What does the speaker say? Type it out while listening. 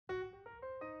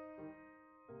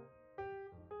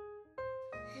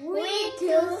Wheat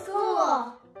to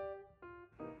school!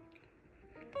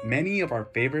 Many of our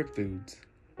favorite foods,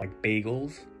 like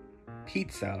bagels,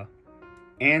 pizza,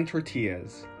 and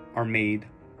tortillas, are made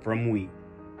from wheat.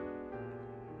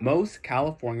 Most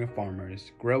California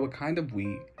farmers grow a kind of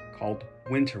wheat called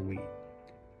winter wheat.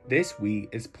 This wheat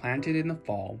is planted in the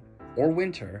fall or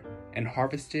winter and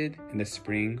harvested in the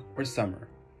spring or summer.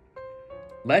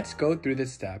 Let's go through the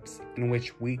steps in which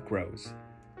wheat grows,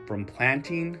 from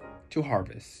planting to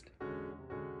harvest.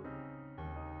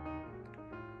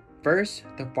 First,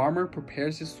 the farmer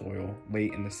prepares the soil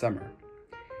late in the summer.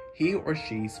 He or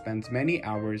she spends many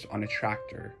hours on a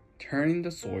tractor, turning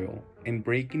the soil and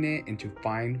breaking it into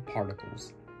fine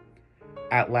particles.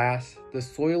 At last, the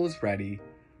soil is ready,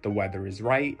 the weather is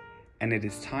right, and it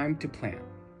is time to plant.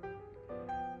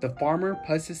 The farmer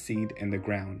puts the seed in the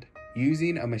ground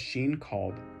using a machine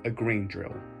called a grain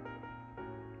drill.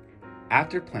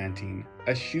 After planting,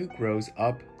 a shoot grows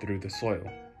up through the soil.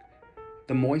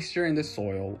 The moisture in the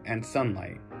soil and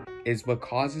sunlight is what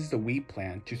causes the wheat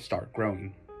plant to start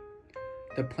growing.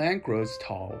 The plant grows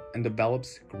tall and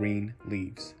develops green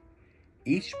leaves.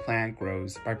 Each plant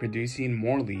grows by producing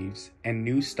more leaves and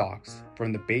new stalks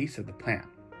from the base of the plant.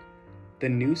 The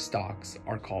new stalks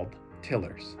are called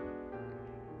tillers.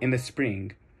 In the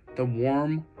spring, the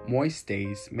warm, moist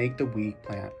days make the wheat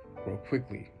plant grow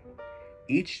quickly.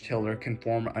 Each tiller can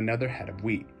form another head of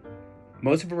wheat.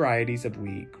 Most varieties of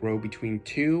wheat grow between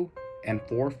 2 and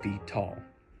 4 feet tall.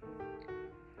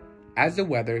 As the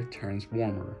weather turns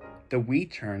warmer, the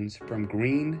wheat turns from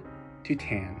green to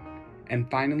tan,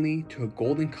 and finally to a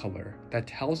golden color that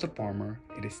tells the farmer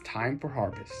it is time for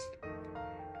harvest.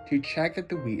 To check that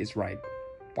the wheat is ripe,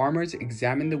 farmers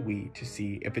examine the wheat to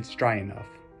see if it's dry enough.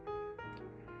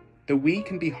 The wheat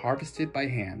can be harvested by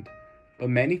hand, but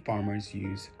many farmers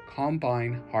use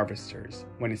combine harvesters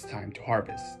when it's time to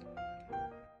harvest.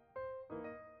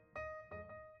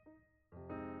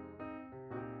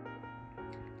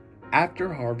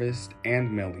 After harvest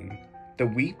and milling, the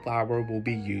wheat flour will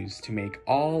be used to make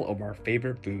all of our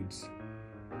favorite foods,